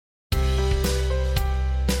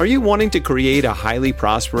Are you wanting to create a highly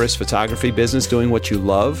prosperous photography business doing what you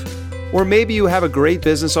love? Or maybe you have a great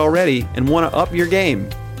business already and want to up your game?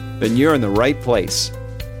 Then you're in the right place.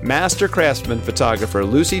 Master craftsman photographer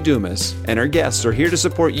Lucy Dumas and her guests are here to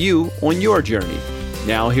support you on your journey.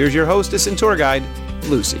 Now here's your hostess and tour guide,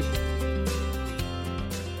 Lucy.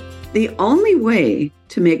 The only way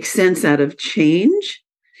to make sense out of change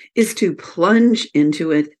is to plunge into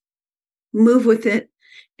it, move with it,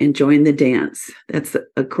 and join the dance. That's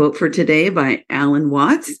a quote for today by Alan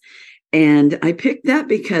Watts. And I picked that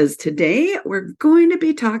because today we're going to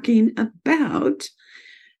be talking about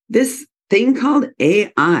this thing called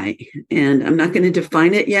AI. And I'm not going to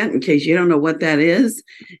define it yet in case you don't know what that is.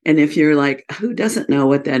 And if you're like, who doesn't know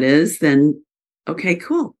what that is, then okay,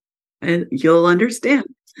 cool. And you'll understand.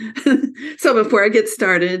 So before I get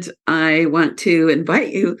started, I want to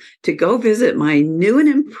invite you to go visit my new and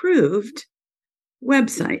improved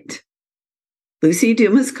website,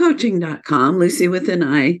 LucyDumasCoaching.com, Lucy with an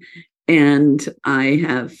I. And I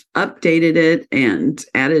have updated it and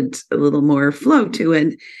added a little more flow to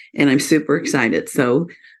it. And I'm super excited. So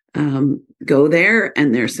go there,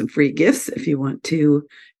 and there's some free gifts if you want to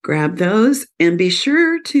grab those. And be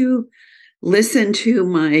sure to listen to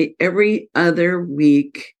my every other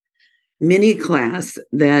week mini class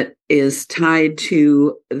that is tied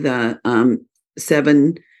to the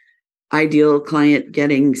 7 ideal client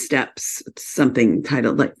getting steps, something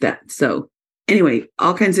titled like that. So anyway,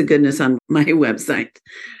 all kinds of goodness on my website.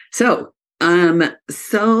 So I'm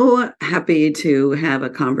so happy to have a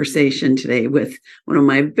conversation today with one of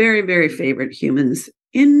my very, very favorite humans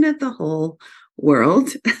in the whole world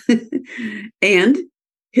and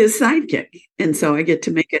his sidekick. And so I get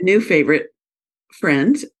to make a new favorite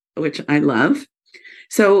friend, which I love.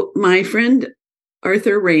 So my friend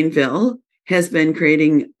Arthur Rainville has been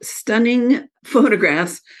creating stunning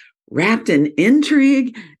photographs wrapped in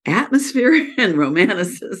intrigue, atmosphere, and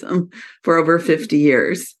romanticism for over 50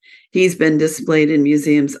 years. He's been displayed in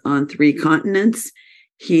museums on 3 continents.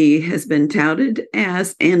 He has been touted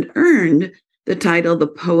as and earned the title the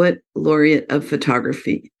Poet Laureate of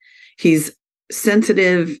Photography. He's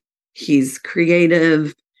sensitive, he's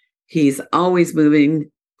creative, he's always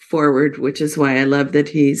moving forward, which is why I love that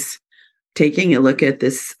he's taking a look at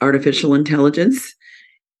this artificial intelligence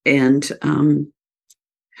and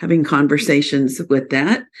having conversations with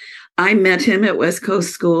that. I met him at West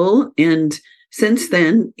Coast School, and since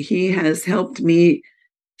then, he has helped me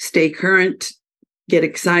stay current, get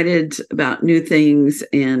excited about new things,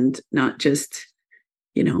 and not just,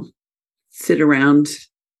 sit around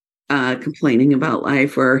complaining about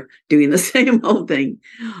life or doing the same old thing.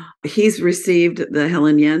 He's received the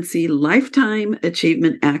Helen Yancey Lifetime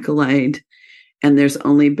Achievement Accolade, and there's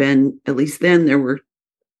only been, at least then, there were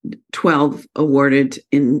 12 awarded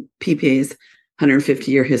in PPA's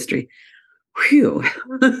 150-year history. Whew.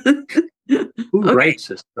 Who writes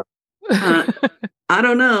this stuff? I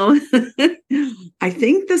don't know. I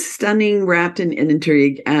think the stunning, wrapped in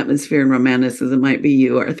intrigue, atmosphere, and romanticism might be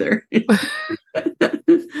you, Arthur.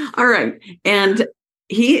 All right. And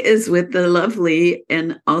he is with the lovely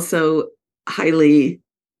and also highly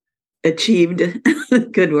achieved,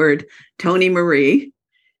 good word, Toni Marie.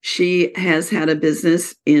 She has had a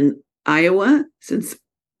business in Iowa since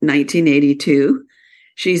 1982.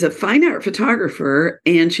 She's a fine art photographer,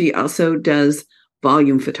 and she also does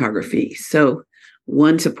volume photography. So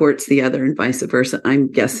one supports the other and vice versa,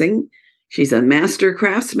 I'm guessing. She's a master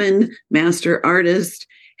craftsman, master artist,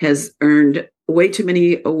 has earned way too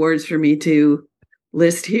many awards for me to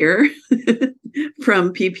list here.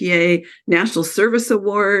 From PPA National Service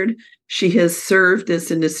Award. She has served this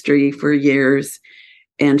industry for years,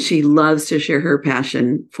 and she loves to share her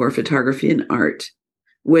passion for photography and art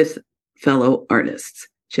with fellow artists.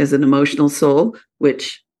 She has an emotional soul,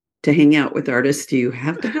 which to hang out with artists, you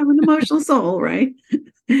have to have an emotional soul, right?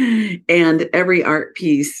 And every art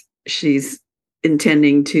piece, she's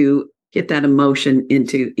intending to get that emotion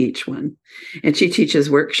into each one. And she teaches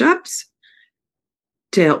workshops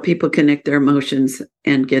to help people connect their emotions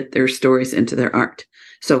and get their stories into their art.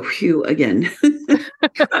 So, phew, again.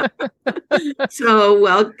 So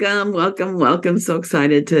welcome. So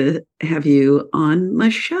excited to have you on my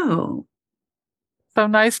show. So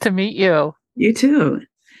nice to meet you. You too.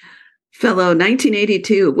 Fellow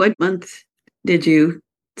 1982, what month did you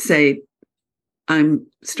say, I'm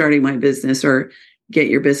starting my business or get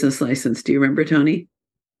your business license? Do you remember, Toni?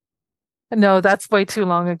 No, that's way too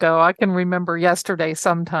long ago. I can remember yesterday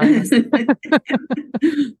sometimes.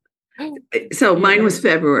 So mine was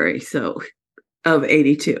February of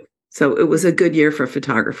 82. So it was a good year for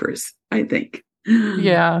photographers, I think.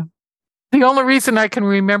 Yeah. The only reason I can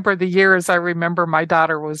remember the year is I remember my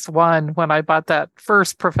daughter was 1 when I bought that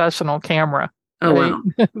first professional camera. Oh, Right?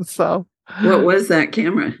 wow. So What was that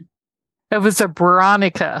camera? it was a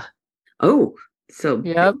Veronica. Oh, so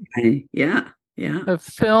Yep. yeah. The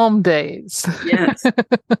film days. Yes.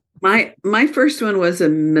 My first one was a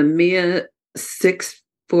Mamiya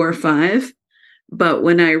 645, but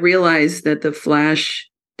when I realized that the flash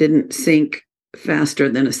didn't sync faster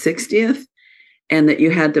than a 60th and that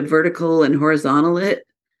you had to vertical and horizontal it,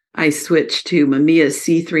 I switched to Mamiya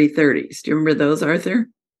C330s. Do you remember those, Arthur?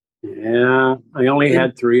 Yeah, I only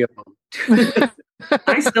had 3 of them.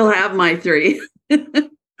 I still have my 3.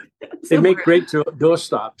 They make great door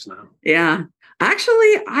stops now. Yeah.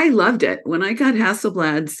 Actually, I loved it. When I got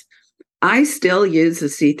Hasselblad's, I still use the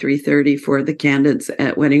C330 for the candidates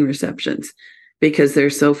at wedding receptions because they're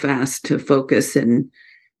so fast to focus, and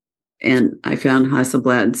I found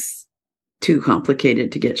Hasselblad's too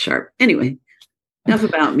complicated to get sharp. Anyway, enough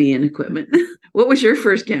about me and equipment. What was your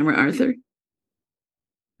first camera, Arthur?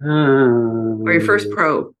 Or your first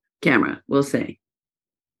pro camera, we'll say.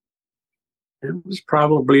 It was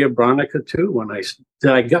probably a Bronica too,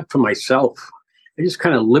 that I got for myself. I just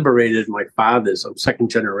kind of liberated my father's. I'm second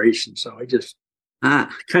generation, so I just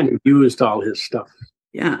kind of used all his stuff.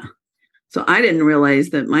 Yeah. So I didn't realize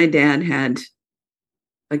that my dad had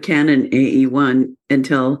a Canon AE1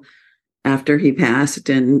 until after he passed,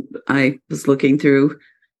 and I was looking through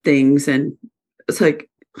things, and it's like,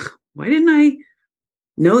 why didn't I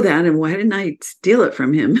know that, and why didn't I steal it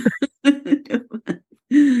from him?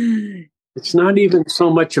 It's not even so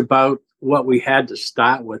much about what we had to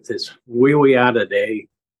start with, it's where we are today.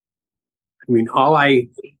 I mean, all I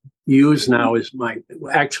use now is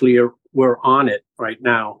we're on it right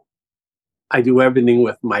now. I do everything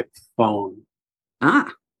with my phone.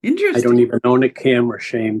 Interesting. I don't even own a camera,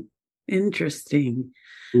 shame. Interesting.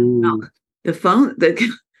 Well, the phone,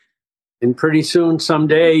 and pretty soon,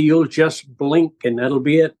 someday, you'll just blink and that'll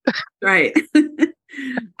be it. Right.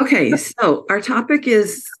 Okay, so our topic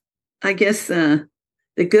is, I guess, the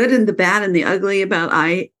good and the bad and the ugly about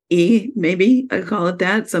IE, maybe I call it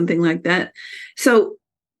that, something like that. So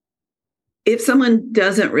if someone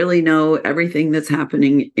doesn't really know everything that's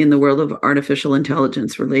happening in the world of artificial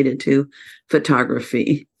intelligence related to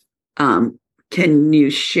photography, can you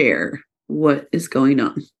share what is going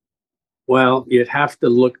on? Well, you'd have to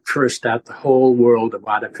look first at the whole world of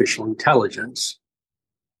artificial intelligence.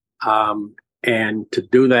 And to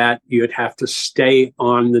do that, you'd have to stay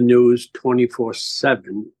on the news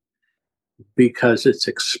 24/7 because it's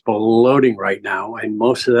exploding right now. And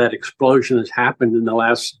most of that explosion has happened in the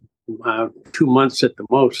last 2 months at the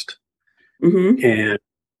most. Mm-hmm. And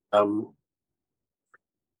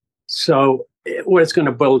so what it's going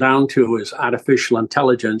to boil down to is artificial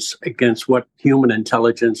intelligence against what human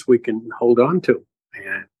intelligence we can hold on to.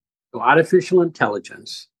 And so artificial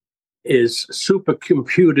intelligence is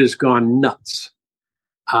supercomputers gone nuts.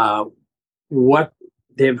 What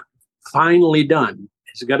they've finally done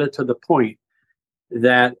is got it to the point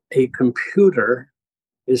that a computer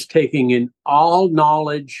is taking in all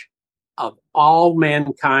knowledge of all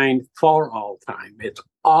mankind for all time.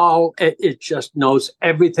 It just knows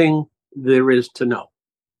everything there is to know.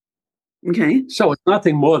 Okay. So it's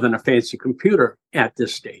nothing more than a fancy computer at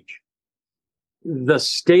this stage. The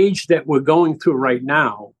stage that we're going through right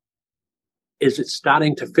now is it's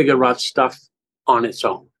starting to figure out stuff on its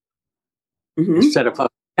own instead of us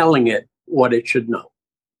telling it what it should know.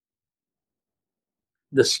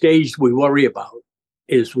 The stage we worry about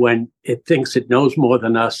is when it thinks it knows more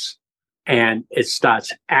than us and it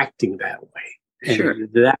starts acting that way. And sure.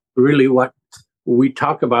 That's really what we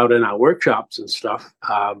talk about in our workshops and stuff.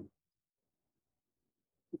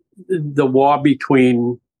 The war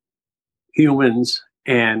between humans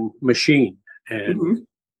and machine. And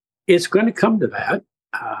it's going to come to that.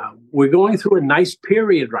 We're going through a nice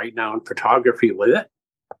period right now in photography with it.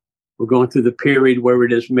 We're going through the period where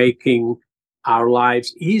it is making our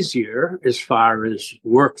lives easier as far as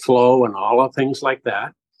workflow and all of things like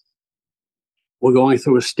that. We're going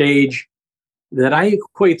through a stage that I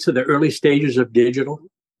equate to the early stages of digital.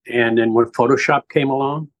 And then when Photoshop came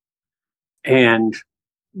along, and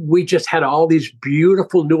we just had all these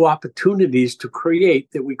beautiful new opportunities to create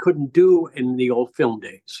that we couldn't do in the old film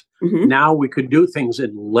days. Now we could do things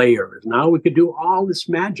in layers. Now we could do all this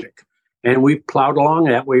magic. And we've plowed along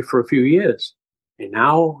that way for a few years. And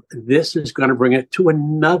now this is going to bring it to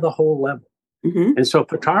another whole level. And so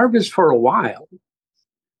photographers for a while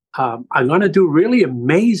are going to do really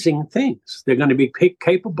amazing things. They're going to be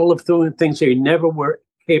capable of doing things they never were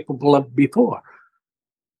capable of before.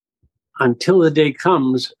 Until the day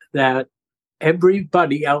comes that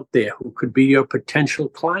everybody out there who could be your potential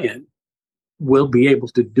client will be able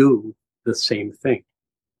to do the same thing.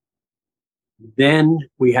 Then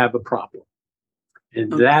we have a problem.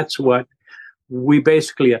 And that's what we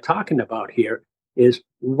basically are talking about here is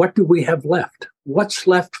what do we have left? What's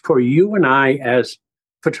left for you and I as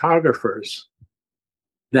photographers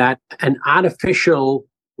that an artificial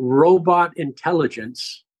robot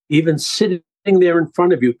intelligence, even sitting there in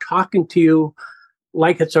front of you, talking to you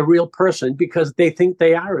like it's a real person because they think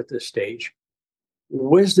they are at this stage.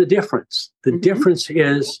 Where's the difference? The difference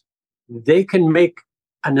is they can make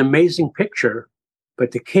an amazing picture,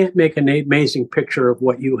 but they can't make an amazing picture of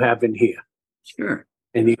what you have in here. Sure.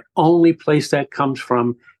 And the only place that comes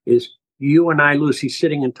from is you and I, Lucy,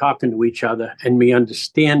 sitting and talking to each other and me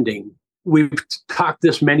understanding. We've talked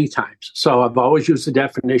this many times. So I've always used the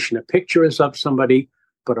definition, a picture is of somebody,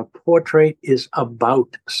 but a portrait is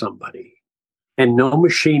about somebody. And no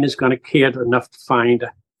machine is going to care enough to find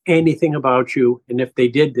anything about you. And if they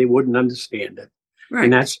did, they wouldn't understand it. Right.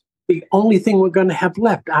 And that's the only thing we're going to have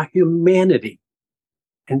left, our humanity.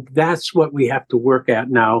 And that's what we have to work at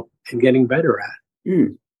now and getting better at.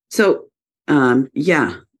 So,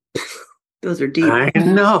 yeah, those are deep. I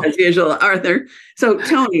know. As usual, Arthur. So,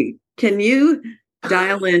 Toni, can you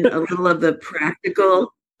dial in a little of the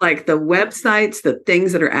practical, like the websites, the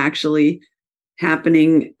things that are actually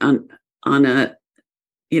happening on a,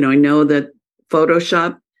 I know that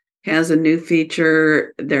Photoshop has a new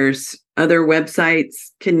feature. There's other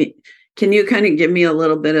websites. Can you kind of give me a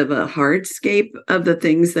little bit of a hardscape of the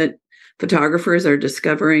things that photographers are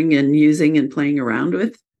discovering and using and playing around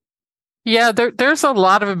with? Yeah, there's a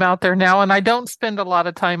lot of them out there now, and I don't spend a lot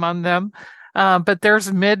of time on them. But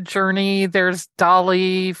there's Midjourney, there's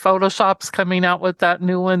Dolly, Photoshop's coming out with that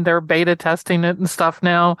new one. They're beta testing it and stuff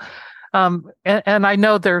now. And I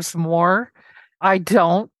know there's more. I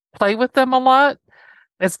don't play with them a lot.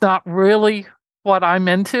 It's not really what I'm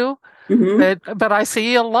into. But I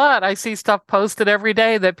see a lot. I see stuff posted every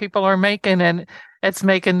day that people are making, and it's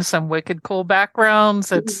making some wicked cool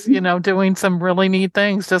backgrounds. It's, doing some really neat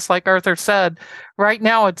things, just like Arthur said. Right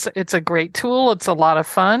now, it's a great tool. It's a lot of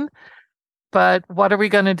fun. But what are we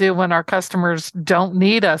going to do when our customers don't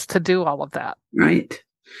need us to do all of that? Right.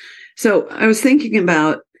 So I was thinking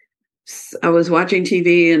about, I was watching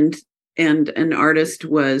TV and an artist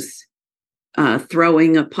was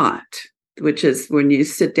throwing a pot, which is when you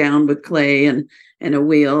sit down with clay and a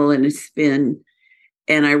wheel and a spin.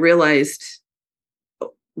 And I realized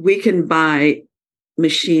we can buy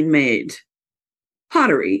machine-made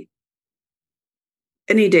pottery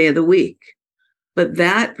any day of the week. But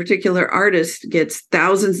that particular artist gets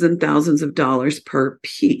thousands and thousands of dollars per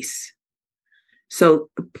piece. So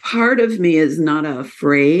part of me is not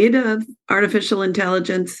afraid of artificial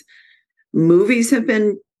intelligence. Movies have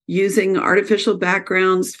been using artificial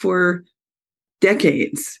backgrounds for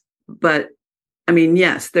decades. But I mean,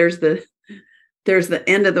 yes, there's the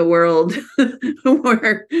end of the world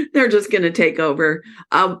where they're just going to take over.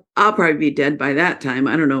 I'll probably be dead by that time.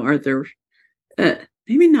 I don't know, Arthur.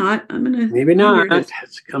 Maybe not. Maybe not.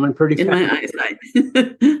 It's coming pretty fast. In my eyesight,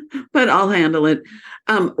 but I'll handle it.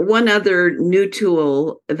 One other new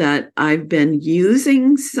tool that I've been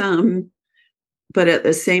using some, but at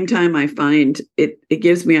the same time, I find it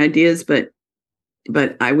gives me ideas, but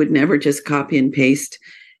I would never just copy and paste,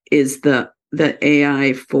 is the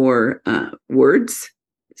AI for words.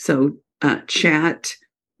 So Chat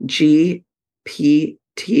GPT,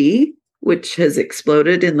 which has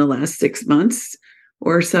exploded in the last 6 months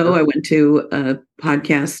or so. I went to a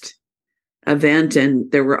podcast event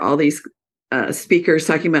and there were all these speakers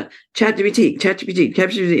talking about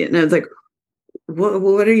ChatGPT. And I was like,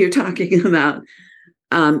 what are you talking about?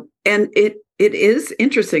 And it is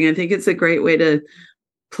interesting. I think it's a great way to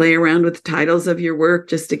play around with titles of your work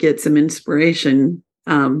just to get some inspiration.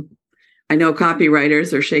 I know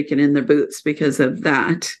copywriters are shaking in their boots because of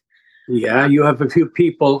that. Yeah, you have a few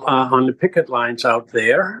people on the picket lines out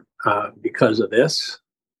there because of this.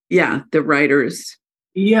 Yeah, the writers.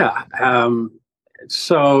 Yeah.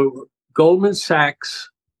 So Goldman Sachs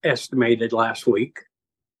estimated last week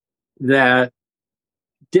that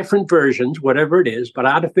different versions, whatever it is, but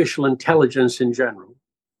artificial intelligence in general,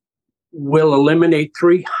 will eliminate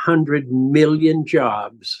 300 million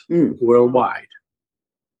jobs worldwide.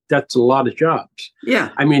 That's a lot of jobs. Yeah.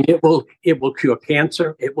 I mean, it will cure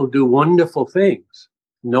cancer. It will do wonderful things.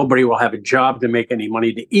 Nobody will have a job to make any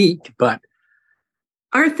money to eat, but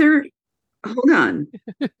Arthur, hold on.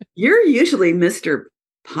 You're usually Mr.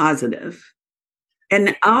 Positive.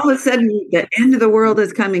 And all of a sudden, the end of the world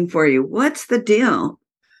is coming for you. What's the deal?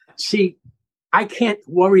 See, I can't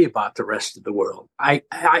worry about the rest of the world.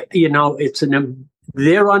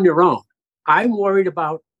 They're on their own. I'm worried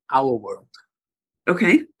about our world.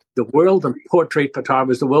 Okay. The world of portrait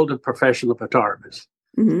photographers, the world of professional photographers.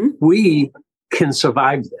 Mm-hmm. We can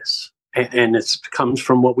survive this. And it comes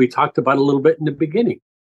from what we talked about a little bit in the beginning.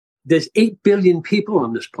 There's 8 billion people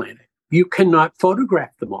on this planet. You cannot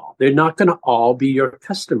photograph them all. They're not going to all be your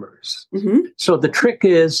customers. Mm-hmm. So the trick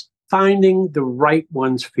is finding the right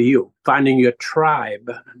ones for you, finding your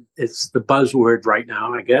tribe. It's the buzzword right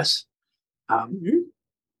now, I guess.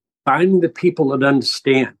 Finding the people that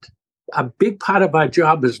understand. A big part of our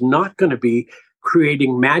job is not going to be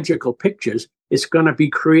creating magical pictures. It's going to be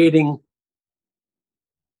creating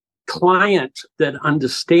clients that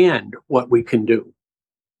understand what we can do.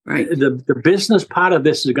 Right. The business part of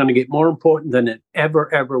this is going to get more important than it ever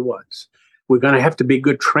was. We're going to have to be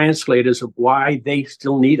good translators of why they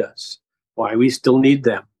still need us, why we still need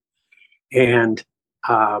them. And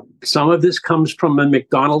some of this comes from the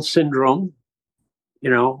McDonald's syndrome.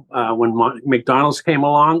 When McDonald's came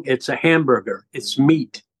along, it's a hamburger. It's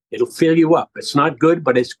meat. It'll fill you up. It's not good,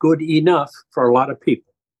 but it's good enough for a lot of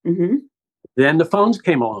people. Mm-hmm. Then the phones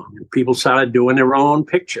came along and people started doing their own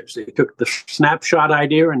pictures. They took the snapshot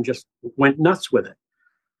idea and just went nuts with it.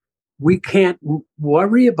 We can't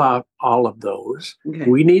worry about all of those. Okay.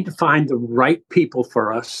 We need to find the right people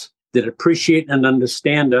for us that appreciate and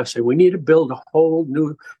understand us. And we need to build a whole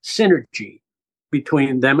new synergy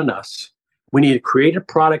between them and us. We need to create a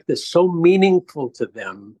product that's so meaningful to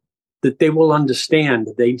them that they will understand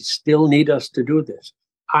that they still need us to do this.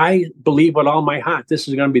 I believe with all my heart, this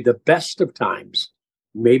is going to be the best of times.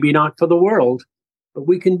 Maybe not for the world, but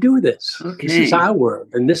we can do this. Okay. This is our world,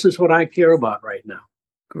 and this is what I care about right now.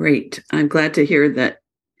 Great. I'm glad to hear that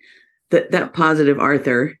positive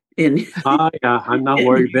Arthur in. Oh, yeah. I'm not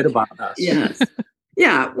worried a bit about us. Yes.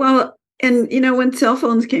 Yeah. Well, and, when cell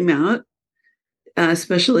phones came out,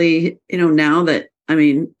 especially, now that,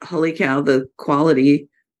 holy cow, the quality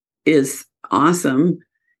is awesome.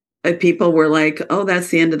 People were like, oh, that's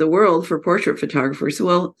the end of the world for portrait photographers.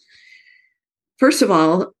 Well, first of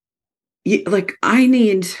all, I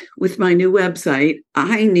need, with my new website,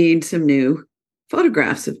 I need some new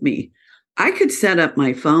photographs of me. I could set up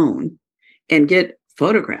my phone and get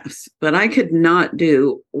photographs, but I could not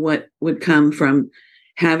do what would come from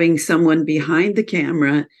having someone behind the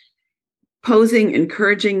camera posing,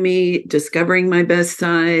 encouraging me, discovering my best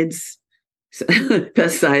sides.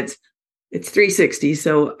 Best sides. It's 360.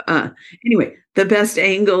 So anyway, the best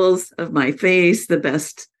angles of my face, the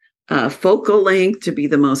best focal length to be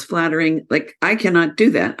the most flattering. I cannot do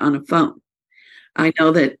that on a phone. I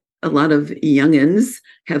know that a lot of youngins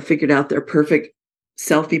have figured out their perfect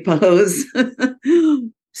selfie pose.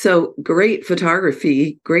 So great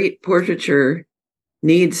photography, great portraiture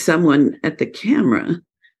needs someone at the camera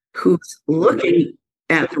who's looking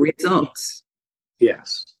at the results.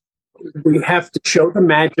 Yes. We have to show the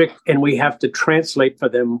magic and we have to translate for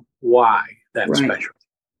them why that's special.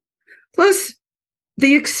 Plus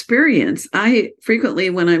the experience. I frequently,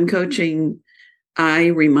 when I'm coaching, I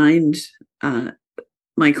remind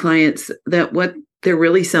my clients that what they're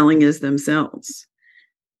really selling is themselves.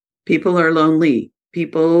 People are lonely.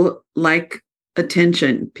 People like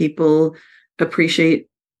attention. People appreciate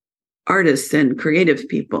artists and creative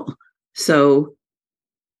people. So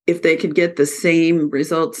if they could get the same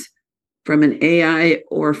results from an AI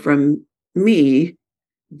or from me,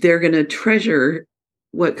 they're going to treasure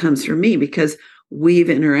what comes from me because we've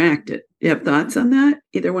interacted. You have thoughts on that?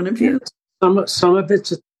 Either one of you? Some of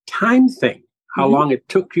it's a time thing, how long it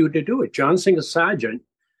took you to do it. John Singer Sargent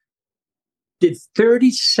did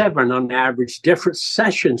 37 on average different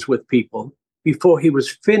sessions with people before he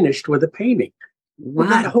was finished with a painting. Wow. Well,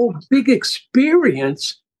 that whole big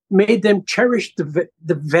experience made them cherish the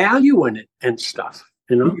value in it and stuff.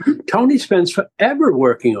 Toni spends forever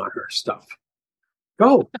working on her stuff.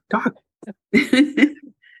 Go, talk.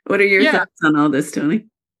 What are your thoughts on all this, Toni?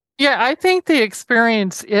 Yeah, I think the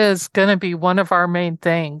experience is going to be one of our main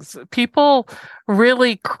things. People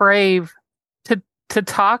really crave to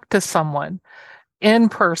talk to someone in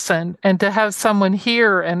person and to have someone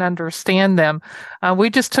hear and understand them. We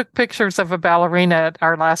just took pictures of a ballerina at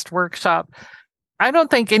our last workshop. I don't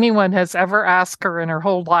think anyone has ever asked her in her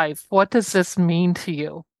whole life, what does this mean to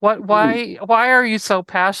you? Why are you so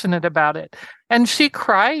passionate about it? And she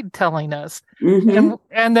cried telling us. Mm-hmm.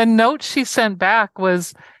 And the note she sent back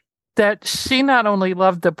was that she not only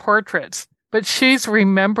loved the portraits, but she's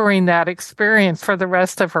remembering that experience for the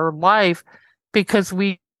rest of her life because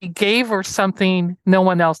we gave her something no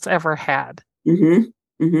one else ever had.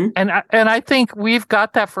 Mm-hmm. Mm-hmm. And I think we've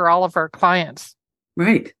got that for all of our clients.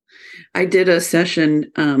 Right. I did a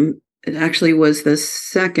session. It actually was the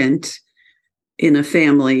second in a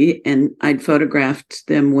family, and I'd photographed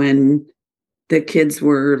them when the kids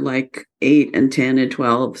were like 8 and 10 and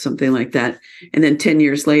 12, something like that. And then 10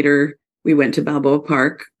 years later, we went to Balboa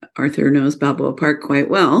Park. Arthur knows Balboa Park quite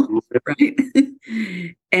well, right?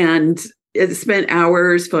 And it spent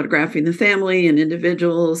hours photographing the family and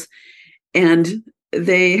individuals. And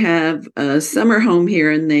they have a summer home here,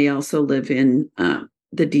 and they also live in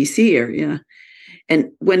the DC area.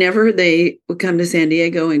 And whenever they would come to San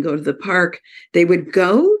Diego and go to the park, they would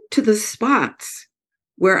go to the spots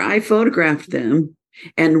where I photographed them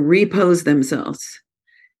and repose themselves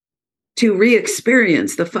to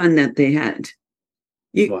re-experience the fun that they had.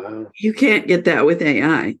 You can't get that with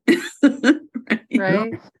AI.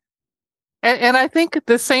 Right. And I think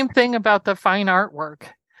the same thing about the fine artwork.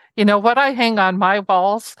 What I hang on my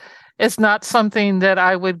walls is not something that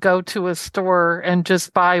I would go to a store and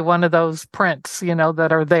just buy one of those prints,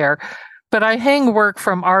 that are there. But I hang work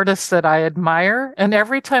from artists that I admire. And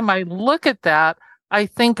every time I look at that, I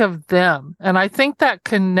think of them. And I think that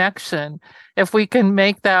connection, if we can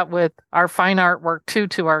make that with our fine artwork too,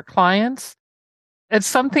 to our clients, it's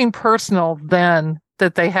something personal then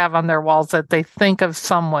that they have on their walls, that they think of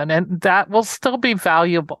someone, and that will still be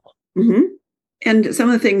valuable. Mm-hmm. And some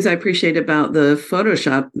of the things I appreciate about the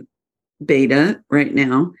Photoshop beta right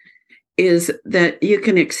now is that you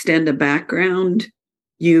can extend a background.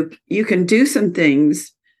 You can do some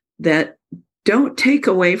things that don't take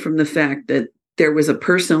away from the fact that there was a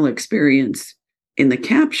personal experience in the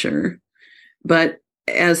capture. But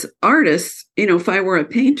as artists, if I were a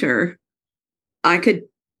painter, I could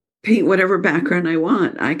paint whatever background I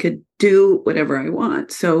want. I could do whatever I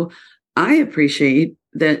want. So I appreciate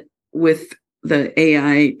that with the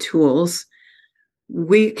AI tools,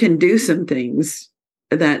 we can do some things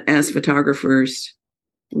that as photographers,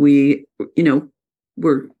 we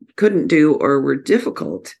couldn't do or were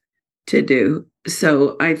difficult to do.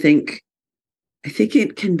 So I think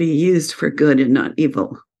it can be used for good and not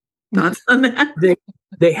evil. Thoughts on that?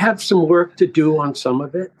 They have some work to do on some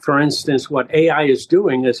of it. For instance, what AI is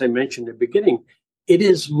doing, as I mentioned at the beginning, it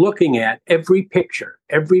is looking at every picture,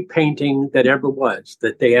 every painting that ever was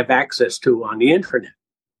that they have access to on the internet.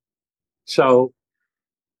 So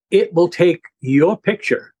it will take your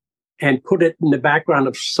picture and put it in the background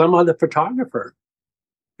of some other photographer,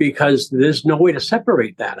 because there's no way to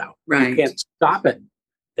separate that out. Right. You can't stop it.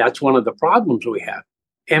 That's one of the problems we have.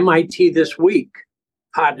 MIT this week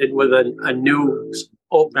partnered with a new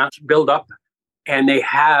open house build up, and they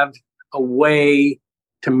have a way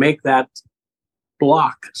to make that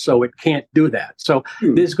block so it can't do that. So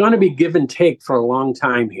there's going to be give and take for a long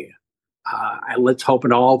time here. And let's hope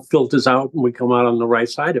it all filters out and we come out on the right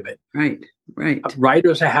side of it. Right.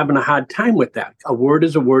 Writers are having a hard time with that. A word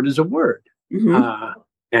is a word is a word. Mm-hmm.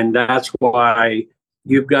 And that's why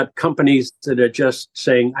you've got companies that are just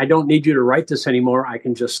saying, I don't need you to write this anymore. I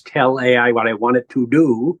can just tell AI what I want it to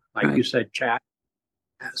do, like you said, chat.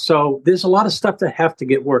 So there's a lot of stuff that have to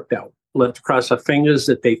get worked out. Let's cross our fingers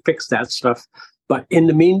that they fix that stuff. But in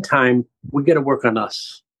the meantime, we got to work on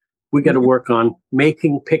us. We got to work on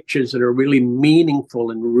making pictures that are really meaningful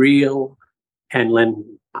and real, and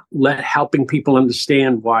then helping people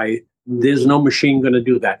understand why there's no machine going to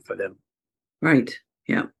do that for them. Right.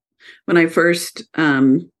 Yeah. When I first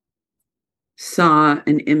saw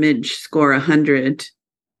an image score 100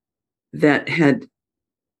 that had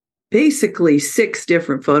basically 6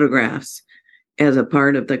 different photographs as a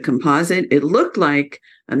part of the composite, it looked like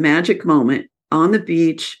a magic moment on the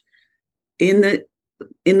beach in the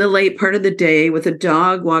late part of the day, with a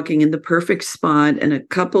dog walking in the perfect spot and a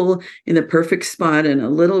couple in the perfect spot and a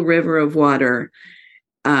little river of water.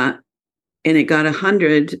 And it got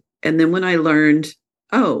 100. And then when I learned,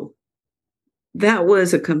 that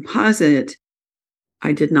was a composite,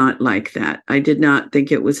 I did not like that. I did not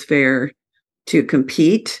think it was fair to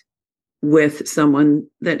compete with someone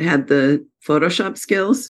that had the Photoshop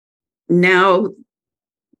skills. Now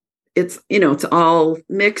it's all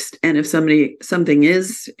mixed. And if something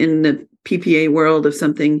is in the PPA world, if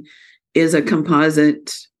something is a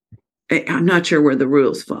composite, I'm not sure where the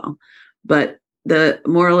rules fall. But the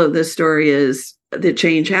moral of the story is the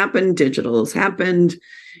change happened, digital's happened,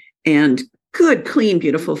 and good, clean,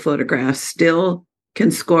 beautiful photographs still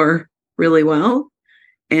can score really well,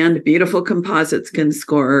 and beautiful composites can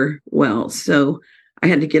score well. So I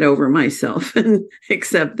had to get over myself and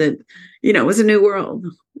accept that, it was a new world.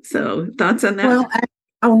 So thoughts on that? Well,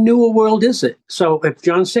 how new a world is it? So if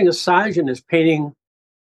John Singer Sargent is painting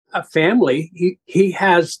a family, he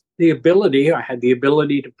has the ability, or had the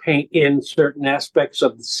ability, to paint in certain aspects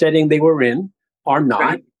of the setting they were in or not.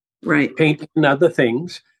 Right. Right. painting and other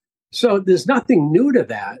things. So there's nothing new to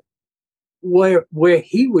that. Where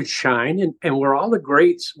he would shine, and where all the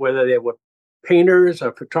greats, whether they were painters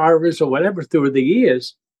or photographers or whatever through the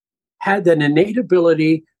years, had that innate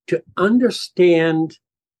ability to understand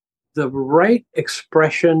the right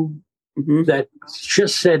expression that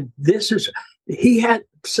just said, this is,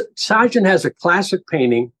 Sargent has a classic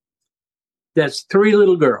painting that's three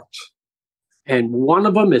little girls. And one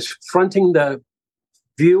of them is fronting the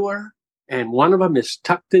viewer, and one of them is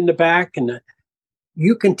tucked in the back, and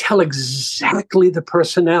you can tell exactly the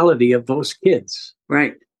personality of those kids.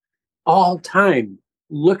 Right. All time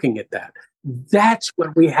looking at that. That's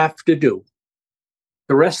what we have to do.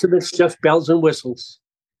 The rest of it's just bells and whistles.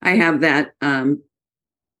 I have that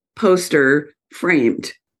poster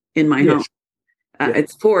framed in my home.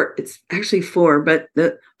 It's four. It's actually four, but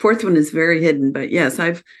the fourth one is very hidden. But yes,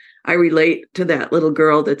 I relate to that little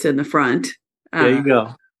girl that's in the front. There you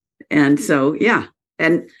go. And so, yeah.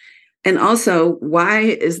 And also, why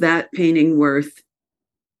is that painting worth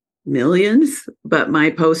millions? But my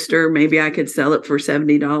poster, maybe I could sell it for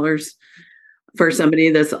 $70 for somebody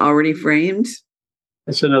that's already framed.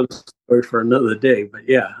 That's another story for another day, but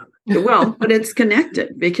yeah. Well, but it's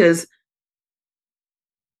connected because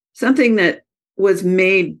something that was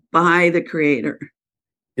made by the creator,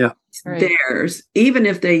 theirs, even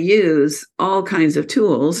if they use all kinds of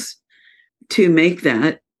tools to make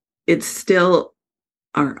that, it's still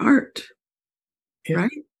our art, right?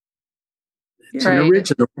 It's an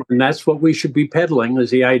original, and that's what we should be peddling, is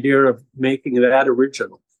the idea of making that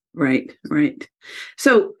original. Right.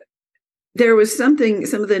 So there was some of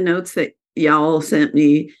the notes that y'all sent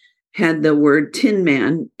me had the word Tin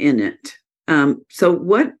Man in it. So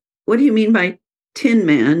what do you mean by Tin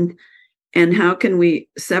Man, and how can we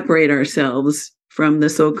separate ourselves from the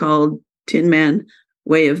so-called Tin Man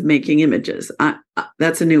way of making images?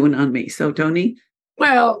 That's a new one on me. So Toni?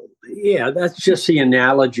 Well, yeah, that's just the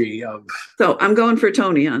analogy of. So I'm going for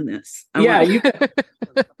Toni on this.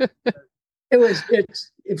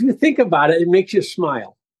 It's if you think about it, it makes you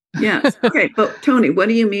smile. Yes. Okay. But Toni, what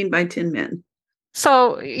do you mean by Tin Man?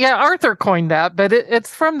 So, yeah, Arthur coined that, but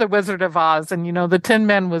it's from The Wizard of Oz. And, the Tin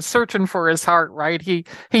Man was searching for his heart, right? He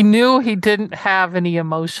knew he didn't have any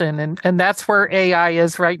emotion. And that's where AI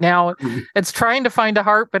is right now. Mm-hmm. It's trying to find a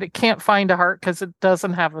heart, but it can't find a heart because it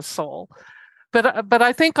doesn't have a soul. But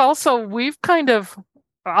I think also we've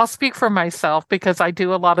I'll speak for myself because I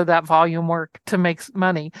do a lot of that volume work to make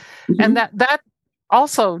money. Mm-hmm. And that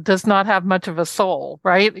also does not have much of a soul,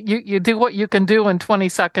 right? You do what you can do in 20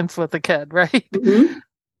 seconds with a kid, right? Mm-hmm.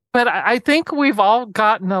 But I think we've all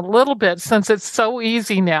gotten a little bit, since it's so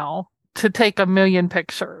easy now to take 1 million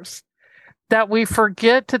pictures, that we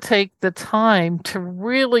forget to take the time to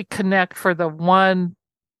really connect for the one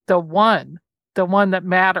that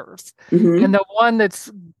matters, mm-hmm. and the one that's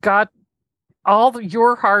got all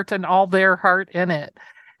your heart and all their heart in it.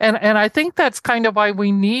 And I think that's kind of why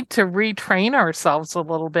we need to retrain ourselves a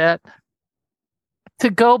little bit to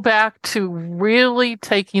go back to really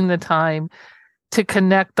taking the time to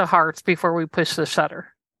connect the hearts before we push the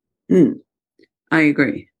shutter. I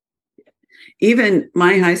agree. Even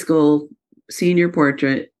my high school senior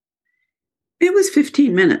portrait, it was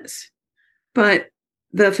 15 minutes, but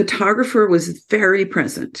the photographer was very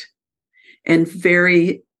present and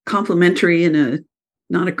very complimentary in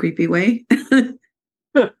not a creepy way.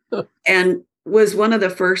 And was one of the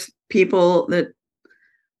first people that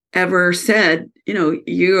ever said,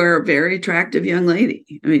 you are a very attractive young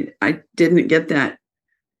lady. I mean, I didn't get that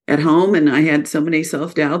at home, and I had so many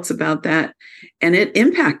self-doubts about that. And it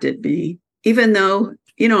impacted me, even though,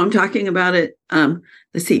 I'm talking about it,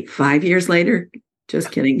 5 years later,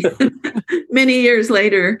 just kidding. Many years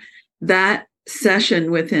later, that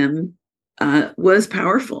session with him was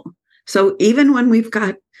powerful. So even when we've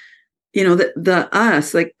got, the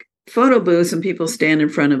us, like photo booths, and people stand in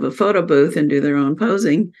front of a photo booth and do their own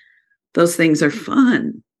posing, those things are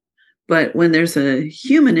fun. But when there's a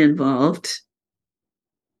human involved,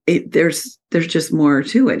 there's just more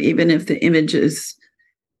to it. Even if the image is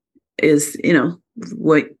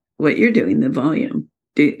what you're doing, the volume.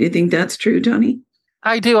 Do you think that's true, Toni?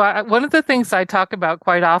 I do. One of the things I talk about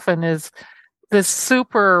quite often is the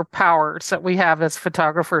superpowers that we have as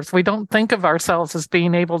photographers. We don't think of ourselves as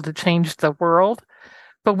being able to change the world,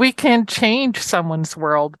 but we can change someone's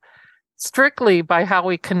world strictly by how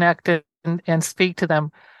we connect and speak to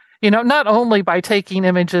them. Not only by taking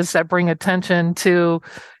images that bring attention to,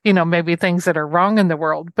 maybe things that are wrong in the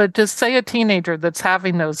world, but just say a teenager that's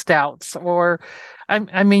having those doubts, or,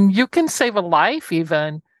 I mean, you can save a life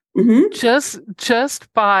even, mm-hmm.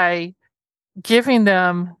 just by giving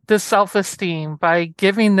them the self-esteem, by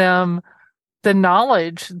giving them the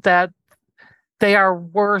knowledge that they are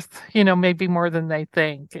worth, maybe more than they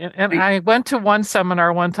think. And I went to one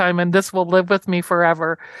seminar one time, and this will live with me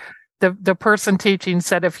forever. The person teaching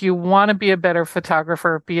said, if you want to be a better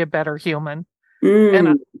photographer, be a better human.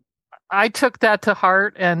 And I took that to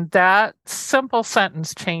heart, and that simple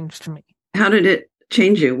sentence changed me. How did it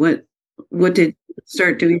change you? What did you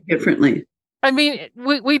start doing differently? I mean,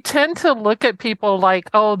 we tend to look at people like,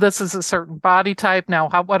 oh, this is a certain body type. Now,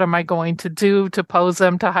 what am I going to do to pose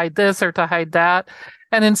them, to hide this or to hide that?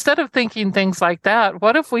 And instead of thinking things like that,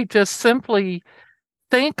 what if we just simply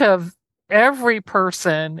think of every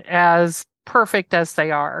person as perfect as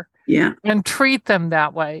they are? Yeah. And treat them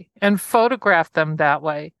that way and photograph them that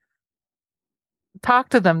way. Talk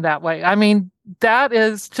to them that way. I mean, that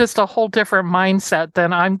is just a whole different mindset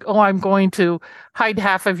than I'm going to hide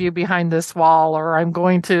half of you behind this wall, or I'm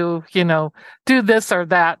going to, do this or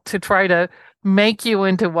that to try to make you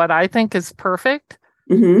into what I think is perfect.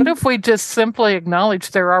 Mm-hmm. What if we just simply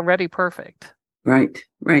acknowledge they're already perfect? Right.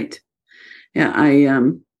 Yeah,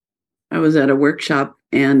 I was at a workshop,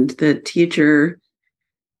 and the teacher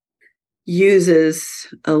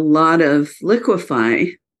uses a lot of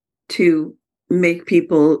liquefy to make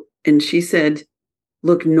people, and she said,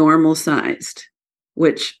 look normal sized,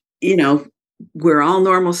 which, we're all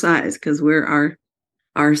normal size because we're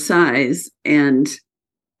our size. And,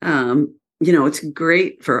 it's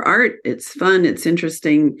great for art. It's fun. It's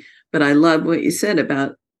interesting. But I love what you said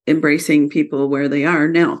about embracing people where they are.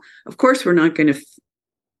 Now, of course, we're not going to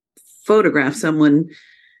photograph someone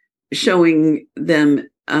showing them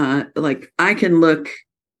like I can look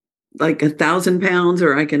like 1,000 pounds,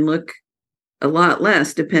 or I can look a lot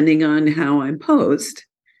less depending on how I'm posed.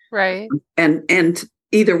 Right. And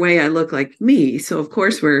either way, I look like me. So of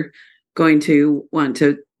course we're going to want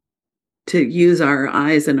to use our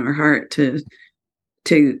eyes and our heart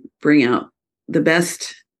to bring out the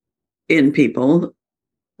best in people.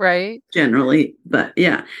 Right. Generally. But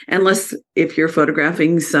yeah, unless if you're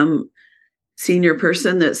photographing some senior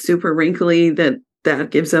person that's super wrinkly,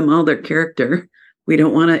 that gives them all their character. We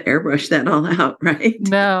don't want to airbrush that all out, right?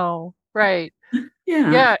 No. Right.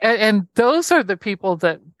 Yeah. Yeah. And those are the people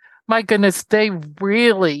that, my goodness, they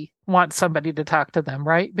really want somebody to talk to them,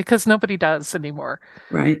 right? Because nobody does anymore.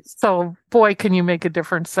 Right. So, boy, can you make a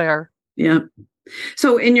difference there. Yeah.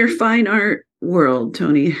 So in your fine art world,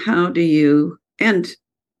 Toni, how do you, and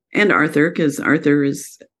Arthur, because Arthur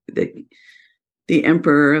is the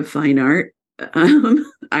emperor of fine art,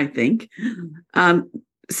 I think.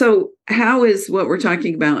 So how is what we're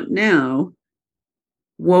talking about now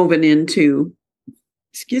woven into,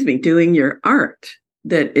 doing your art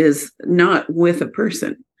that is not with a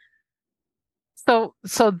person? So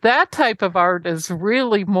that type of art is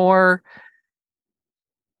really more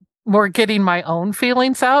getting my own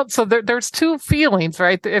feelings out. So there's two feelings,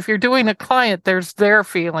 right? If you're doing a client, there's their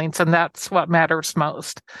feelings, and that's what matters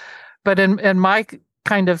most. But in my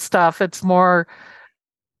kind of stuff, it's more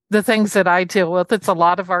the things that I deal with. It's a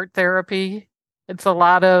lot of art therapy. It's a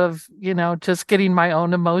lot of, just getting my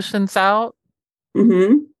own emotions out.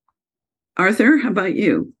 Mm-hmm. Arthur, how about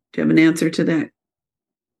you? Do you have an answer to that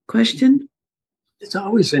question? It's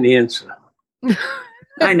always an answer.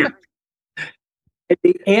 I know. And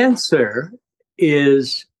the answer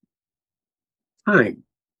is time.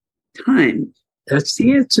 Time. That's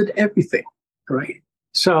the answer to everything, right?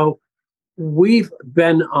 So we've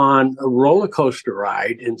been on a roller coaster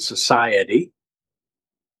ride in society,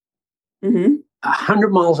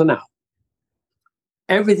 100 miles an hour.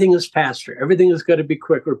 Everything is faster. Everything is going to be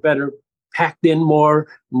quicker, better, packed in more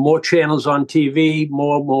channels on TV,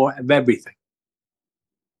 more of everything.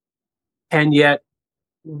 And yet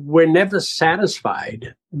we're never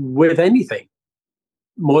satisfied with anything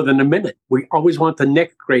more than a minute. We always want the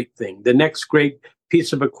next great thing, the next great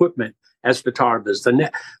piece of equipment as photographers.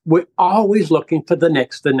 We're always looking for the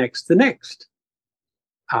next.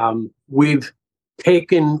 We've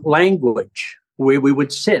taken language where we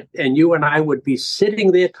would sit, and you and I would be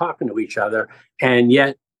sitting there talking to each other, and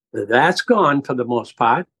yet that's gone for the most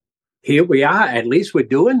part. Here we are. At least we're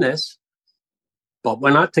doing this, but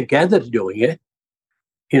we're not together doing it.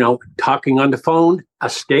 Talking on the phone, a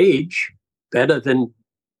stage, better than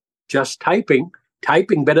just typing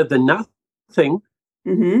better than nothing.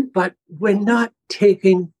 Mm-hmm. But we're not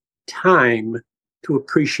taking time to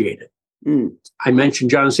appreciate it. Mm. I mentioned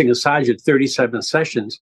John Singer Sargent, 37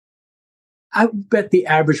 sessions. I bet the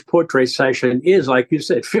average portrait session is, like you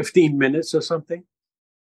said, 15 minutes or something.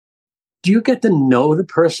 Do you get to know the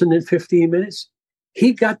person in 15 minutes?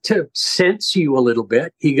 He got to sense you a little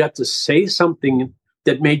bit. He got to say something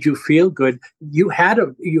that made you feel good, you had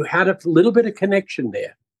a little bit of connection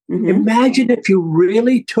there. Mm-hmm. Imagine if you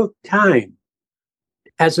really took time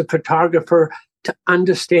as a photographer to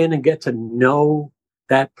understand and get to know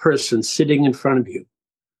that person sitting in front of you.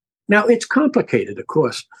 Now, it's complicated, of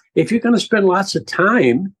course. If you're going to spend lots of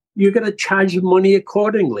time, you're going to charge money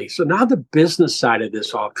accordingly. So now the business side of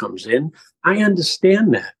this all comes in. I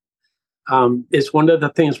understand that. It's one of the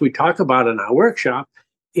things we talk about in our workshop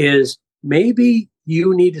is maybe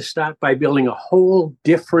you need to start by building a whole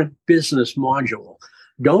different business module.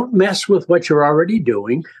 Don't mess with what you're already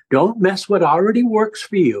doing. Don't mess what already works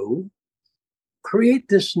for you. Create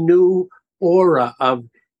this new aura of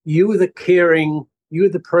you, the caring, you,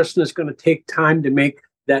 the person that's going to take time to make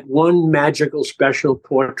that one magical special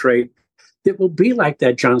portrait that will be like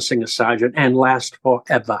that John Singer Sargent and last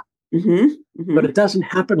forever. Mm-hmm. Mm-hmm. But it doesn't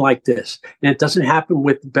happen like this. And it doesn't happen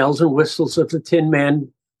with bells and whistles of the Tin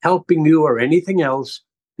Man helping you or anything else.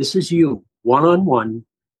 This is you, one-on-one,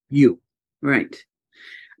 you. Right.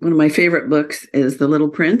 One of my favorite books is The Little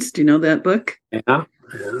Prince. Do you know that book? Yeah.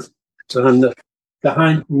 It's on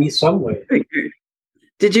behind me somewhere.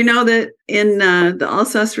 Did you know that in the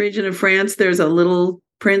Alsace region of France, there's a Little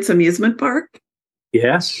Prince amusement park?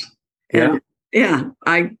 Yes. Yeah.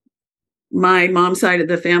 And, my mom's side of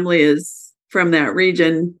the family is from that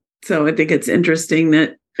region. So I think it's interesting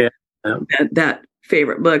that that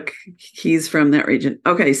favorite book, he's from that region.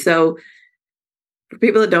 Okay. So for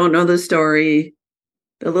people that don't know the story,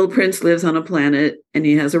 the little prince lives on a planet and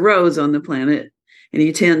he has a rose on the planet and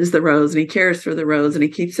he tends the rose and he cares for the rose and he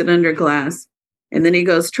keeps it under glass. And then he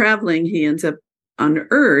goes traveling. He ends up on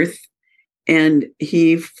Earth and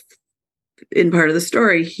in part of the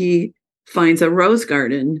story, he finds a rose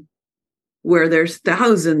garden where there's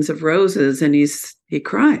thousands of roses and he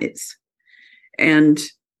cries. And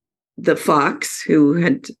the fox who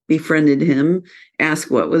had befriended him asked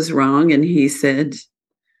what was wrong. And he said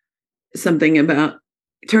something about,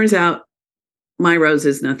 turns out my rose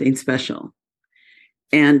is nothing special.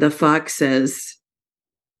 And the fox says,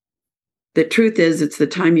 the truth is it's the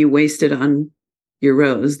time you wasted on your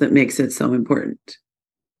rose that makes it so important.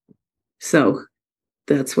 So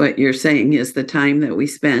that's what you're saying is the time that we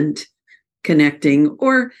spend connecting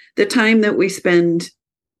or the time that we spend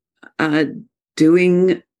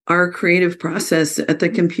doing our creative process at the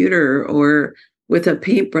computer or with a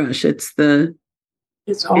paintbrush. It's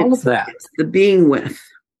all of that. It's the being with.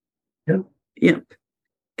 Yep. Yep.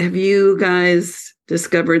 Have you guys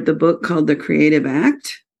discovered the book called The Creative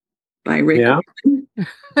Act by Rick? Yeah.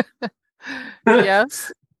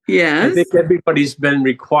 Yes. Yes. I think everybody's been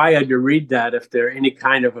required to read that if they're any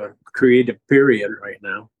kind of a creative period right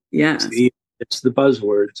now. Yes. It's the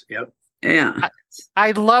buzzwords. Yep. Yeah.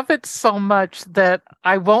 I love it so much that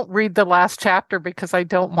I won't read the last chapter because I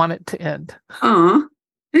don't want it to end. Aw.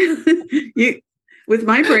 With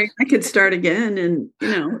my brain, I could start again and,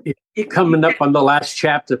 You're coming up on the last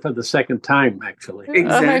chapter for the second time, actually.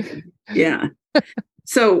 Exactly. Yeah.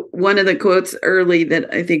 So one of the quotes early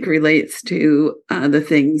that I think relates to the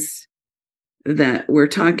things that we're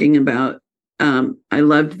talking about, I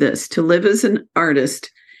loved this. To live as an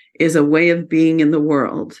artist is a way of being in the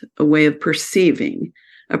world, a way of perceiving,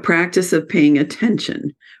 a practice of paying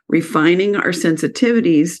attention, refining our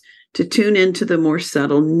sensitivities to tune into the more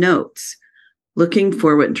subtle notes, looking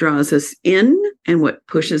for what draws us in and what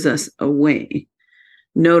pushes us away,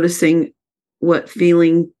 noticing what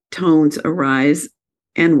feeling tones arise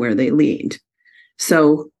and where they lead.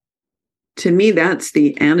 So to me, that's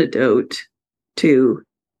the antidote to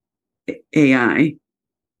AI,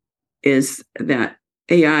 is that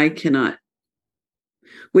AI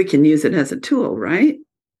we can use it as a tool, right?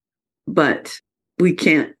 But we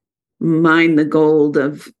can't mine the gold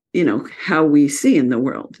of, how we see in the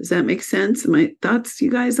world. Does that make sense? My thoughts,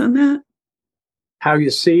 you guys, on that? How you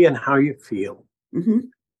see and how you feel. Mm-hmm.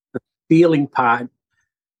 The feeling part.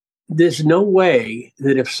 There's no way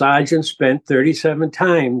that if Sargent spent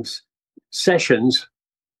 37 sessions,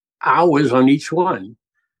 hours on each one,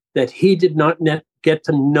 that he did not get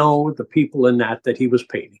to know the people in that he was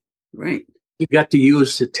painting. Right. He got to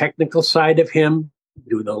use the technical side of him,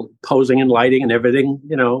 do the posing and lighting and everything,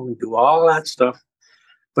 do all that stuff.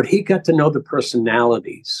 But he got to know the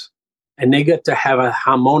personalities and they got to have a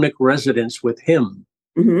harmonic resonance with him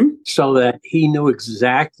so that he knew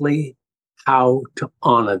exactly how to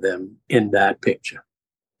honor them in that picture.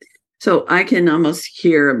 So I can almost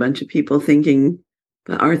hear a bunch of people thinking,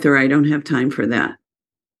 but Arthur, I don't have time for that.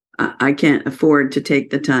 I can't afford to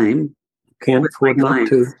take the time. Can't afford not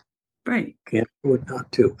to. Right. Can't afford not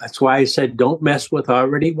to. That's why I said, don't mess with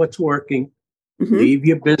already what's working. Mm-hmm. Leave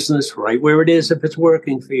your business right where it is if it's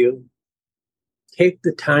working for you. take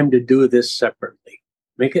the time to do this separately.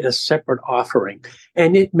 Make it a separate offering.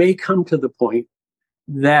 And it may come to the point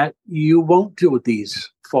that you won't do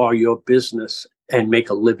these for your business and make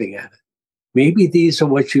a living at it. Maybe these are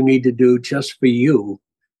what you need to do just for you,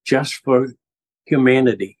 just for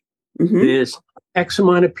humanity. Mm-hmm. There's X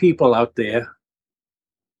amount of people out there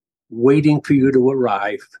waiting for you to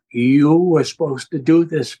arrive. You were supposed to do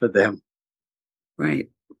this for them. Right.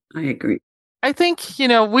 I agree. I think,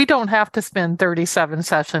 we don't have to spend 37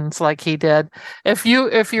 sessions like he did. If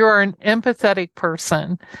you're an empathetic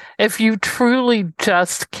person, if you truly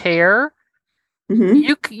just care,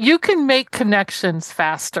 Mm-hmm. you can make connections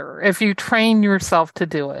faster if you train yourself to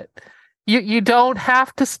do it. You don't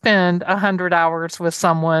have to spend 100 hours with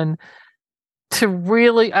someone to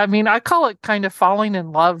really, I call it kind of falling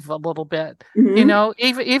in love a little bit. Mm-hmm.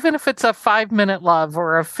 Even if it's a 5-minute love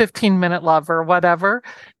or a 15-minute love or whatever,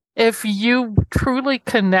 if you truly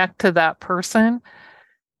connect to that person,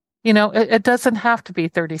 it doesn't have to be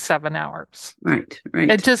 37 hours. Right.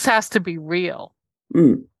 It just has to be real.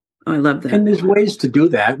 Mm. Oh, I love that. And there's ways to do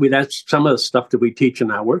that. That's some of the stuff that we teach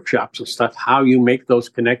in our workshops and stuff, how you make those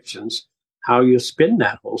connections, how you spin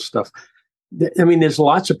that whole stuff. There's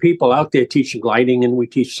lots of people out there teaching lighting, and we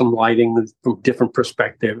teach some lighting from different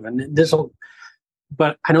perspective. And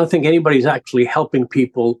but I don't think anybody's actually helping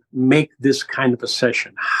people make this kind of a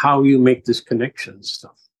session, how you make this connection and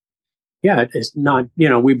stuff. Yeah, it's not,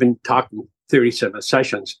 we've been talking 37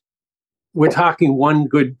 sessions. We're talking one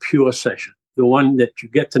good, pure session, the one that you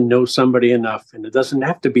get to know somebody enough, and it doesn't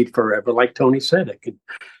have to be forever. Like Toni said,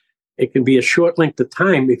 it can be a short length of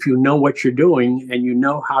time if you know what you're doing and you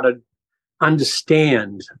know how to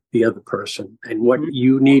understand the other person and what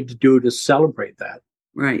you need to do to celebrate that.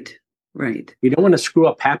 Right. You don't want to screw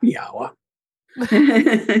up happy hour.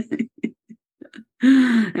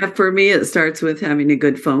 For me, it starts with having a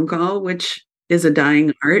good phone call, which is a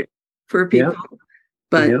dying art for people. Yeah.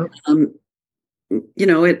 But,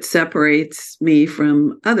 it separates me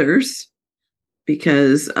from others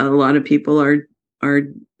because a lot of people are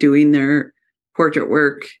doing their portrait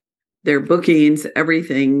work, their bookings,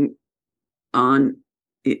 everything on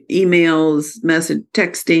emails,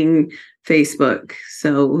 texting, Facebook.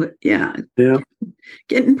 So yeah,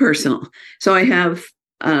 getting personal. So I have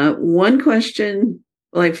one question,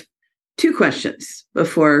 like 2 questions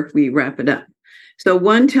before we wrap it up. So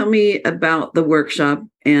one, tell me about the workshop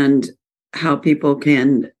and how people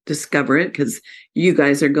can discover it, because you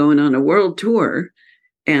guys are going on a world tour,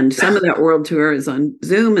 and some of that world tour is on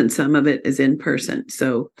Zoom and some of it is in person.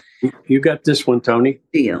 So you got this one, Toni.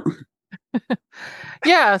 Deal.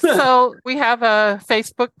 Yeah, so we have a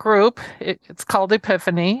Facebook group. It's called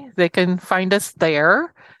Epiphany. They can find us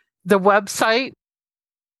there. The website,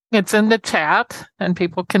 it's in the chat, and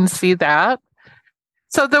people can see that.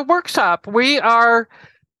 So the workshop, we are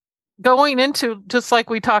going into, just like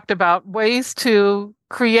we talked about, ways to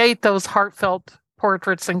create those heartfelt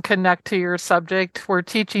portraits and connect to your subject. We're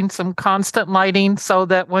teaching some constant lighting so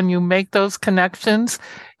that when you make those connections,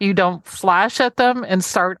 you don't flash at them and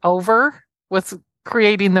start over with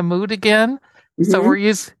creating the mood again. Mm-hmm. So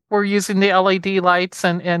we're using the LED lights,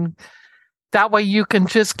 and that way you can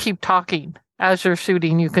just keep talking as you're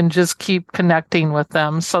shooting. You can just keep connecting with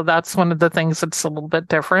them. So that's one of the things that's a little bit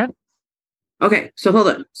different. Okay, so hold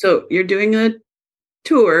on. So you're doing a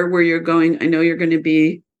tour where you're going, I know you're going to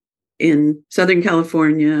be in Southern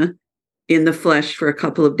California in the flesh for a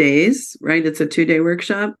couple of days, right? It's a 2-day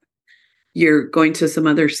workshop. You're going to some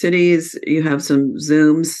other cities. You have some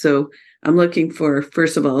Zooms. So I'm looking for,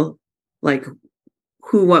 first of all, like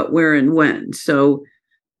who, what, where, and when. So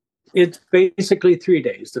it's basically 3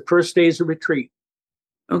 days. The first day is a retreat.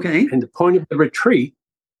 Okay. And the point of the retreat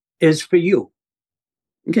is for you.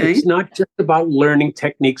 Okay. It's not just about learning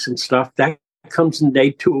techniques and stuff. That comes in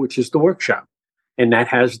day 2, which is the workshop. And that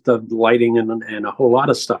has the lighting and a whole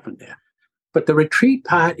lot of stuff in there. But the retreat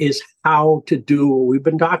part is how to do what we've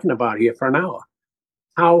been talking about here for an hour.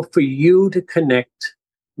 How for you to connect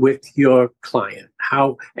with your client.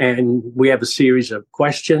 And we have a series of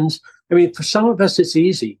questions. For some of us, it's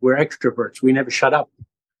easy. We're extroverts. We never shut up.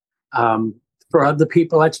 For other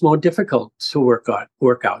people, that's more difficult to work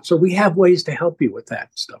out. So we have ways to help you with that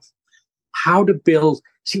stuff. How to build.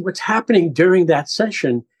 See, what's happening during that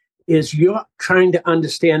session is you're trying to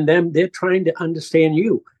understand them. They're trying to understand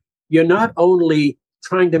you. You're not only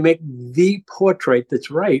trying to make the portrait that's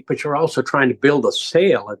right, but you're also trying to build a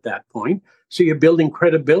sale at that point. So you're building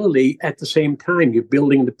credibility at the same time. You're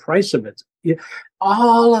building the price of it.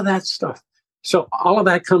 All of that stuff. So all of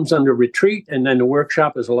that comes under retreat. And then the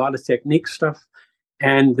workshop is a lot of technique stuff.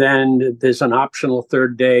 And then there's an optional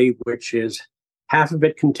 3rd day, which is half of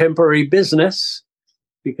it contemporary business,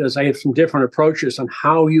 because I have some different approaches on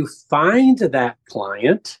how you find that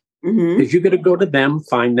client, because you got to go to them,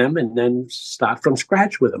 find them, and then start from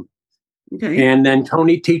scratch with them. Okay. And then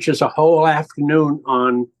Toni teaches a whole afternoon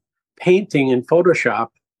on painting in Photoshop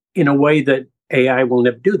in a way that AI will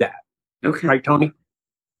never do that. Okay. Right, Toni?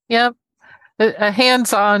 Yep.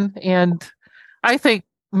 Hands-on, and I think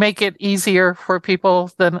make it easier for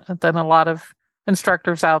people than a lot of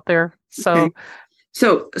instructors out there. So, okay.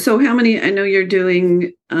 So how many? I know you're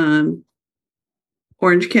doing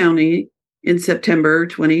Orange County in September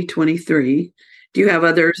 2023. Do you have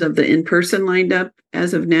others of the in-person lined up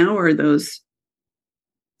as of now, or are those?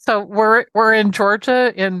 So we're in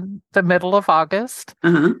Georgia in the middle of August.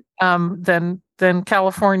 Then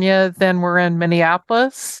California. Then we're in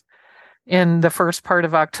Minneapolis in the first part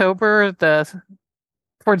of October.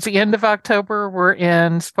 Towards the end of October, we're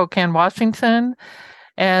in Spokane, Washington.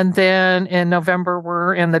 And then in November,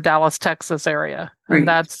 we're in the Dallas, Texas area. Right. And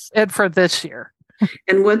that's it for this year.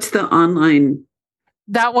 And what's the online?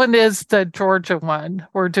 That one is the Georgia one.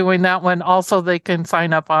 We're doing that one. Also, they can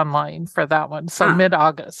sign up online for that one. So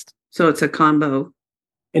mid-August. So it's a combo.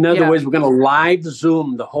 In other words, we're going to live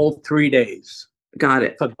Zoom the whole 3 days. Got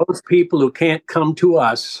it. For those people who can't come to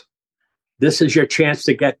us, this is your chance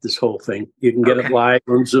to get this whole thing. You can get it live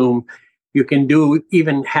on Zoom. You can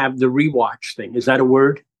even have the rewatch thing. Is that a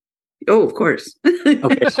word? Oh, of course.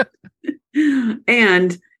 Okay.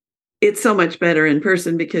 And it's so much better in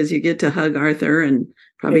person because you get to hug Arthur and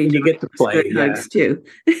probably you get to play hugs too.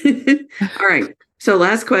 All right. So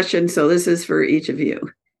last question. So this is for each of you.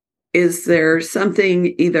 Is there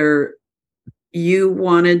something either you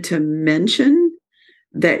wanted to mention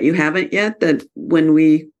that you haven't yet, that when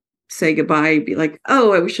we say goodbye, be like,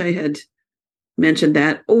 oh, I wish I had mentioned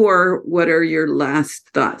that? Or what are your last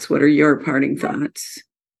thoughts? What are your parting thoughts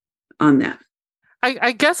on that?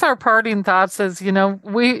 I guess our parting thoughts is,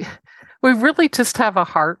 we really just have a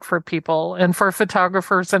heart for people and for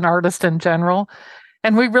photographers and artists in general.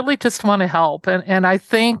 And we really just want to help. And I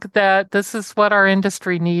think that this is what our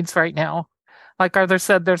industry needs right now. Like Arthur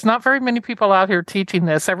said, there's not very many people out here teaching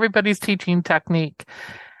this. Everybody's teaching technique.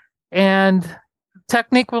 And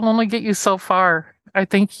technique will only get you so far. I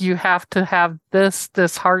think you have to have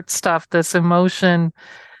this heart stuff, this emotion,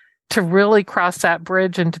 to really cross that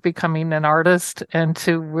bridge into becoming an artist and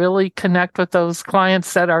to really connect with those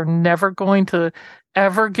clients that are never going to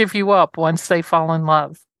ever give you up once they fall in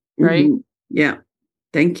love. Right? Mm-hmm. Yeah.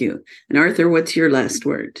 Thank you. And Arthur, what's your last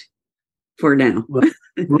word for now?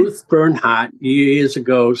 Ruth Bernhardt years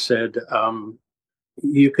ago said,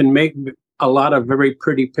 you can make a lot of very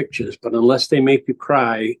pretty pictures, but unless they make you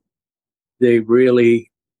cry, they really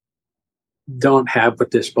don't have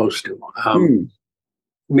what they're supposed to.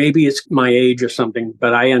 Maybe it's my age or something,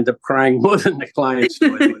 but I end up crying more than the clients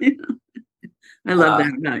do. I love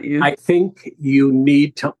that about you. I think you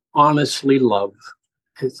need to honestly love.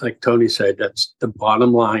 It's like Toni said, that's the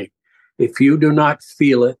bottom line. If you do not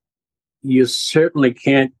feel it, you certainly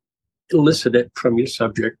can't elicit it from your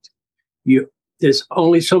subject. There's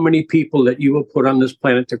only so many people that you will put on this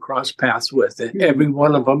planet to cross paths with. And every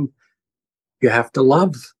one of them, you have to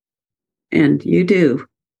love. And you do.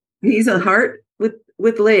 He's a heart with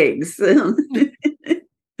legs.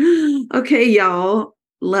 Okay, y'all,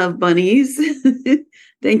 love bunnies.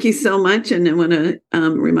 Thank you so much. And I want to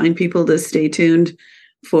remind people to stay tuned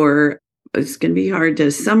for, it's going to be hard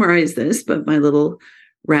to summarize this, but my little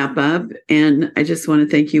wrap up. And I just want to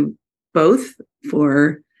thank you both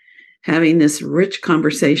for having this rich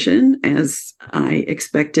conversation, as I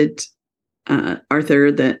expected,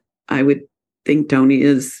 Arthur, that I would think Toni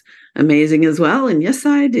is amazing as well. And yes,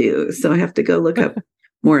 I do. So I have to go look up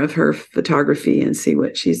more of her photography and see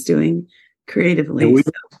what she's doing creatively. And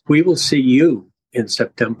we will see you in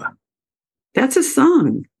September. That's a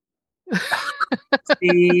song. We're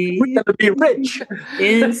going to be rich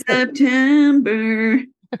in September.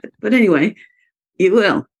 But anyway, you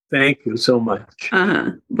will. Thank you so much.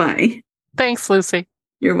 Bye. Thanks, Lucy.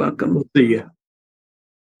 You're welcome. We'll see you.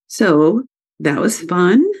 So that was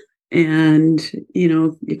fun. And,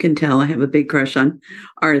 you can tell I have a big crush on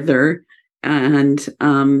Arthur. And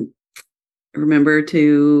remember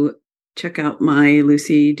to check out my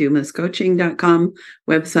LucyDumasCoaching.com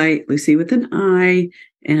website, Lucy with an I.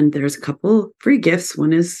 And there's a couple free gifts.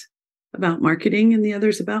 One is about marketing and the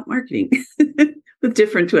other's about marketing with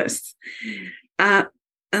different twists. Let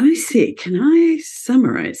me see. Can I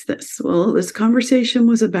summarize this? Well, this conversation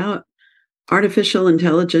was about artificial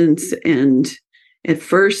intelligence. And at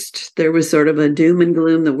first, there was sort of a doom and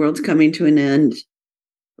gloom. The world's coming to an end.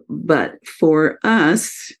 But for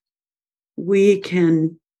us, we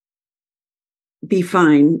can be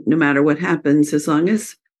fine no matter what happens, as long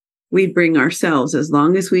as we bring ourselves, as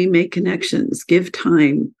long as we make connections, give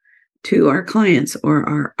time to our clients or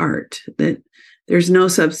our art, that there's no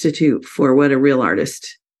substitute for what a real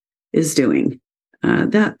artist is doing.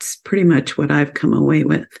 That's pretty much what I've come away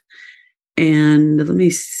with. And let me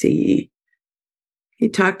see. He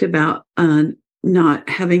talked about not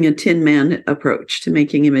having a tin man approach to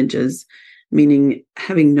making images, meaning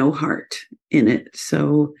having no heart in it.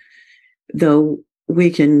 So though we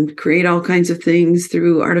can create all kinds of things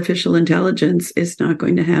through artificial intelligence, it's not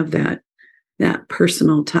going to have that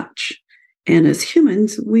personal touch. And as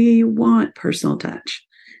humans, we want personal touch.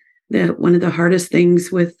 That one of the hardest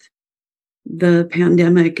things with the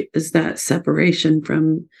pandemic is that separation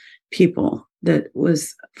from people. That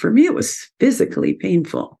was, for me, it was physically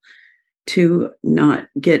painful to not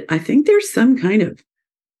get, I think there's some kind of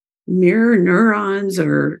mirror neurons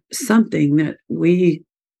or something that we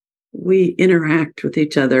interact with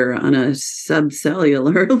each other on a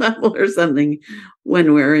subcellular level or something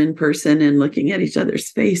when we're in person and looking at each other's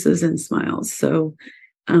faces and smiles. So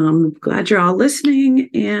glad you're all listening,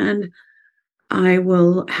 and I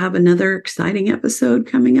will have another exciting episode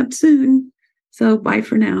coming up soon. So bye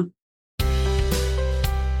for now.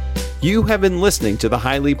 You have been listening to The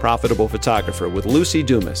Highly Profitable Photographer with Lucy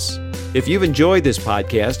Dumas. If you've enjoyed this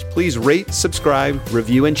podcast, please rate, subscribe,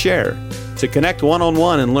 review, and share. To connect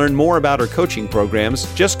one-on-one and learn more about our coaching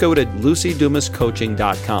programs, just go to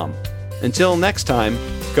lucydumascoaching.com. Until next time,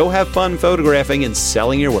 go have fun photographing and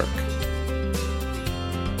selling your work.